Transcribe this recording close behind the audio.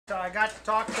I got to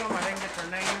talk to them. I didn't get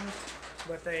their names,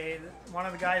 but one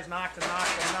of the guys knocked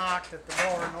at the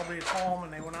door. Nobody's home,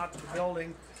 and they went out to the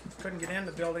building. Couldn't get in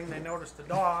the building. They noticed the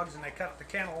dogs, and they cut the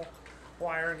kennel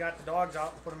wire and got the dogs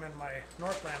out and put them in my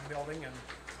Northland building. And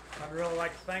I'd really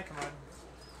like to thank them.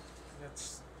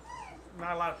 It's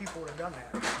not a lot of people would have done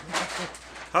that.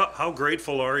 How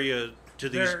grateful are you to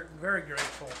these? Very, very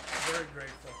grateful. Very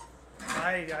grateful.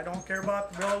 I don't care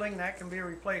about the building. That can be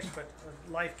replaced, but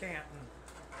life can't.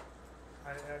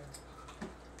 And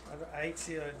I hate to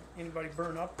see anybody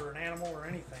burn up or an animal or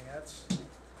anything. That's